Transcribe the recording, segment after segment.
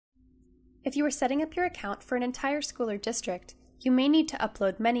If you are setting up your account for an entire school or district, you may need to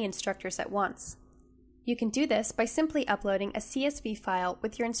upload many instructors at once. You can do this by simply uploading a CSV file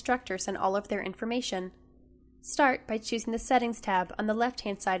with your instructors and all of their information. Start by choosing the Settings tab on the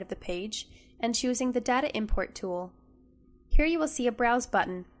left-hand side of the page and choosing the Data Import tool. Here you will see a Browse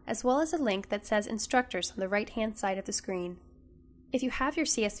button, as well as a link that says Instructors on the right-hand side of the screen. If you have your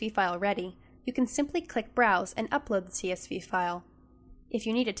CSV file ready, you can simply click Browse and upload the CSV file. If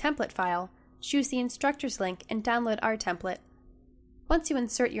you need a template file, choose the Instructors link and download our template. Once you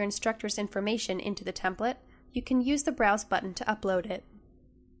insert your instructor's information into the template, you can use the Browse button to upload it.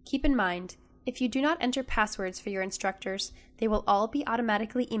 Keep in mind, if you do not enter passwords for your instructors, they will all be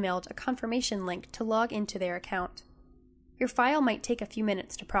automatically emailed a confirmation link to log into their account. Your file might take a few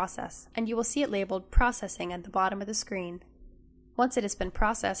minutes to process, and you will see it labeled Processing at the bottom of the screen. Once it has been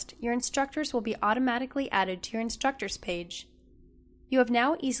processed, your instructors will be automatically added to your instructors page. You have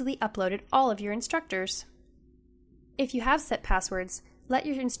now easily uploaded all of your instructors. If you have set passwords, let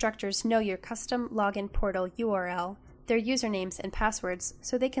your instructors know your custom login portal URL, their usernames and passwords,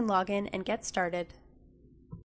 so they can log in and get started.